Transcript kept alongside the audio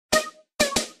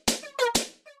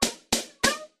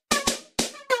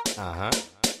Uh-huh.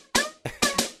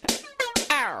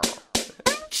 Ow.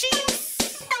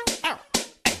 Jeez. Ow.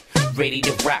 Ready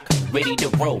to rock, ready to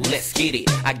roll, let's get it.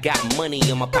 I got money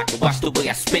in my pocket, watch the way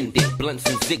I spend it. Blunts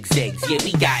and zigzags, yeah,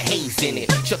 we got haze in it.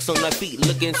 Chucks on our feet,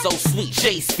 looking so sweet,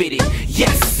 J's fitted.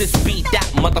 Yes, it's beat that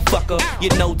motherfucker. You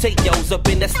know, take yours up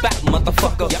in that spot,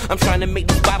 motherfucker. I'm trying to make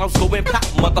these bottles go and pop,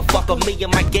 motherfucker. Me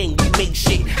and my gang, we make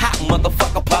shit hot,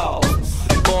 motherfucker. Pause.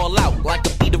 Ball out like a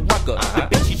beat a rucker. The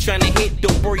bitch you tryna hit,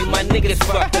 don't worry, my nigga, that's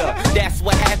fucked up. That's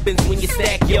what happens when you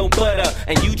stack your butter.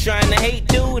 And you tryna hate,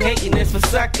 dude, hating this for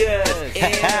suckers.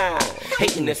 Yeah.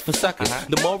 Hating this for suckers.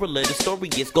 The moral of the story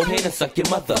is go ahead and suck your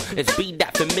mother. It's B.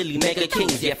 Family, mega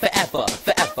kings, yeah, forever,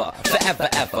 forever, forever,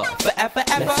 ever, forever,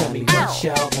 ever. Now tell me what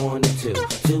y'all wanna do.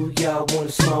 Do y'all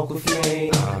wanna smoke with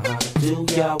me? Do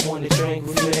y'all wanna drink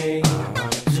with me?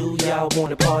 Do y'all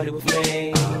wanna party with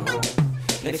me?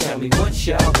 Now tell me what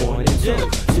y'all wanna do.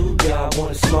 Do y'all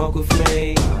wanna smoke with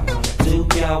me? Do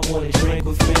y'all wanna drink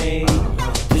with me?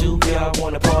 Do y'all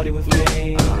wanna party with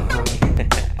me?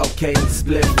 Okay,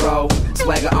 split roll,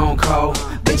 swagger on call.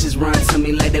 Bitches run to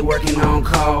me like they working on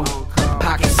call.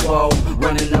 Pocket swole,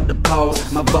 running up the pole.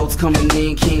 My votes coming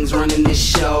in, kings running this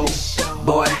show.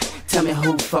 Boy, tell me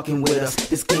who fucking with us.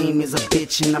 This game is a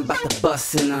bitch and I'm about to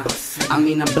bust in her. I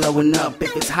mean I'm blowing up,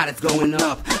 if it's hot it's going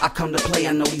up. I come to play,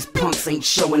 I know these punks ain't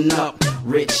showing up.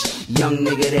 Rich, young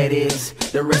nigga that is.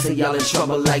 The rest of y'all in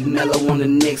trouble like Mello on the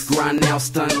Knicks. Grind now,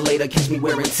 stun later, catch me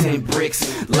wearing 10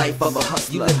 bricks. Life of a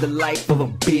hustler, you live the life of a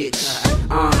bitch.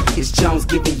 It's Jones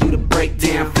giving you the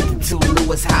breakdown. 52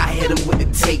 Lewis, high, hit him with the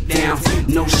takedown.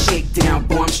 No shakedown,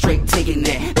 boy I'm straight taking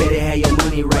that. Better have your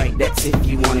money right, that's if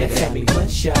you want it. Tell me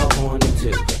what y'all wanna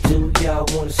do. Do y'all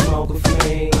wanna smoke with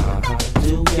me?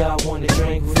 Do y'all wanna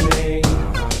drink with me?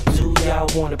 Do y'all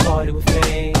wanna party with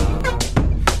me?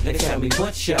 Now tell me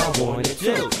what y'all wanna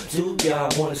do. Do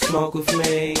y'all wanna smoke with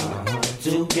me?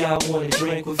 Do y'all wanna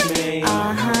drink with me?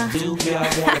 Do y'all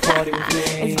wanna party with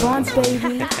me? It's Bondz,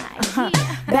 baby.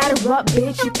 Batter up,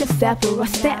 bitch, you can step or I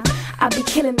step. I be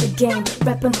killing the game,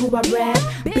 rapping who I rap.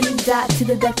 B.Dot to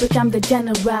the death, bitch, I'm the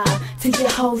general. To your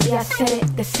hoes, yeah, I said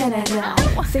it, the senator.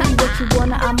 Say what you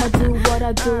wanna, I'ma do what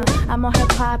I do. I'm a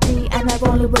hip hop beat and I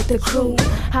roll it with the crew.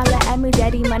 Holla at me,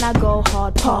 daddy, man, I go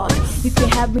hard, pause. You can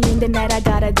have me in the night, I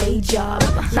got a day job.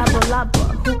 Lava lava,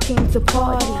 who came to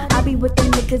party? I be with the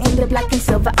niggas in the black and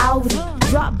silver Audi.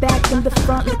 Drop back in the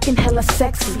front, looking hella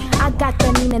sexy. I got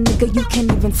that Nina, nigga, you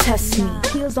can't even test me.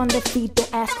 Heels on the feet,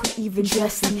 don't ask who even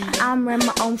dressed me. I'm running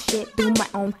my own shit, do my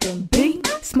own thing. B,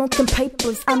 smoking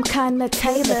papers, I'm kinda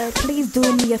tailored. Please do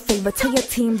me a favor, tell your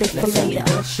team they for later.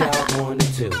 What y'all wanna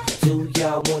do? Do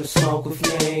y'all wanna smoke with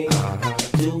me?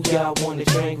 Do y'all wanna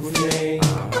drink with me?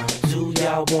 Do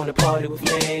y'all wanna party with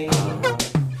me?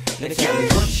 Now tell me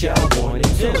what y'all wanna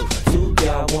do. Do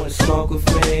y'all wanna smoke with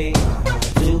me?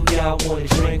 Do y'all wanna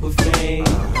drink with me?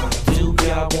 Do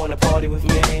y'all wanna party with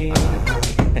me?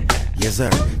 Yes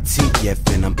sir,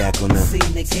 TF and I'm back on the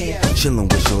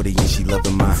chillin' with Shorty and she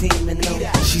loving my.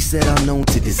 She said I'm known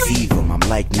to deceive them. I'm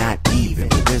like not even,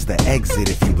 but there's the exit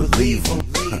if you believe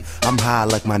them. I'm high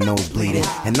like my nose bleeding,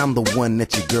 and I'm the one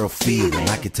that your girl feeling.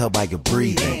 I can tell by your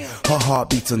breathing. Her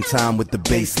heart beats on time with the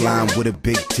bass line, with her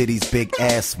big titties, big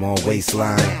ass, small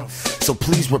waistline. So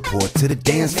please report to the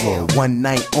dance floor. One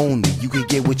night only, you can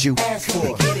get what you ask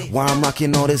for. Why I'm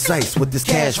rocking all this ice with this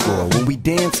cash for? When we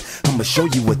dance, I'ma show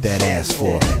you what that ass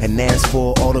for. And as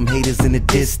for all them haters in the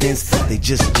distance, they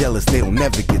just jealous, they don't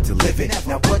never get to live it.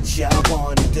 Now what y'all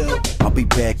wanna do? I'll be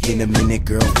back in a minute,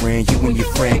 girlfriend. You and your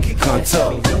friend can come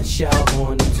talk. What y'all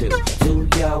wanna do? Do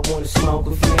y'all wanna smoke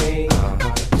with me?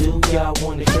 Do y'all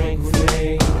wanna drink with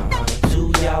me?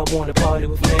 Do y'all wanna party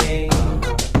with me?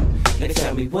 Now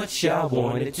tell me what y'all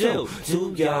wanna do.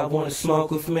 Do y'all wanna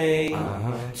smoke with me?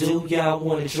 Do y'all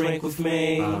wanna drink with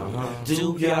me?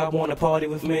 Do y'all wanna party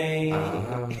with me?